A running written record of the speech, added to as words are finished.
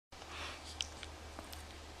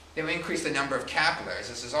Then we increase the number of capillaries.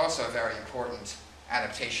 This is also a very important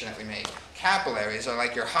adaptation that we make. Capillaries are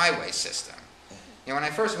like your highway system. You know, when I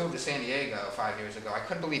first moved to San Diego 5 years ago, I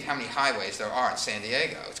couldn't believe how many highways there are in San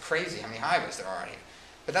Diego. It's crazy how many highways there are here.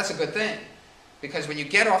 But that's a good thing, because when you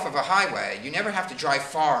get off of a highway, you never have to drive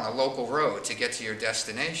far on a local road to get to your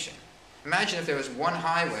destination. Imagine if there was one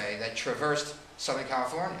highway that traversed Southern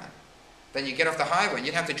California. Then you get off the highway and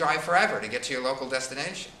you'd have to drive forever to get to your local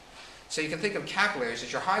destination. So you can think of capillaries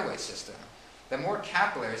as your highway system. The more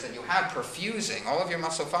capillaries that you have perfusing all of your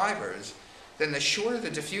muscle fibers, then the shorter the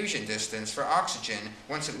diffusion distance for oxygen.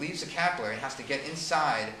 Once it leaves the capillary, it has to get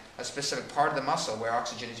inside a specific part of the muscle where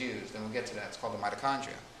oxygen is used. And we'll get to that. It's called the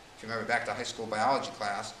mitochondria. If you remember back to high school biology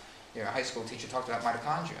class, your high school teacher talked about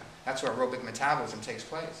mitochondria. That's where aerobic metabolism takes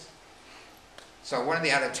place. So one of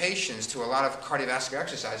the adaptations to a lot of cardiovascular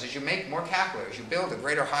exercise is you make more capillaries. You build a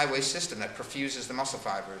greater highway system that perfuses the muscle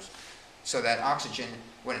fibers so that oxygen,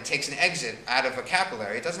 when it takes an exit out of a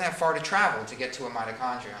capillary, it doesn't have far to travel to get to a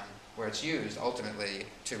mitochondrion, where it's used ultimately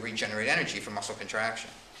to regenerate energy from muscle contraction.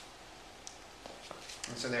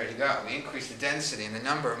 And so there you go. We increase the density and the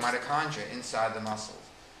number of mitochondria inside the muscles.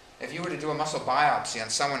 If you were to do a muscle biopsy on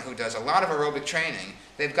someone who does a lot of aerobic training,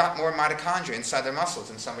 they've got more mitochondria inside their muscles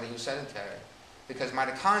than somebody who's sedentary. Because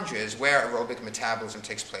mitochondria is where aerobic metabolism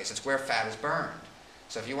takes place. It's where fat is burned.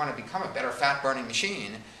 So if you want to become a better fat-burning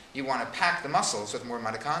machine, you want to pack the muscles with more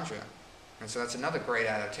mitochondria. And so that's another great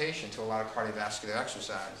adaptation to a lot of cardiovascular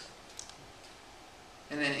exercise.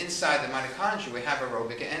 And then inside the mitochondria, we have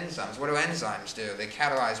aerobic enzymes. What do enzymes do? They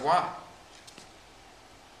catalyze what?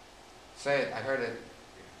 Say it. I heard it.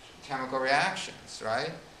 Chemical reactions,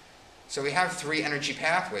 right? So we have three energy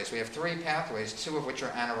pathways. We have three pathways, two of which are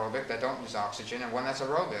anaerobic that don't use oxygen, and one that's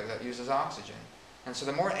aerobic that uses oxygen. And so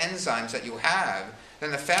the more enzymes that you have,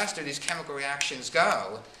 then the faster these chemical reactions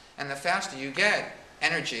go, and the faster you get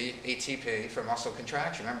energy, ATP, for muscle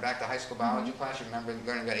contraction. Remember back to high school biology class, you remember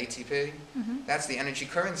learning about ATP? That's the energy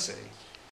currency.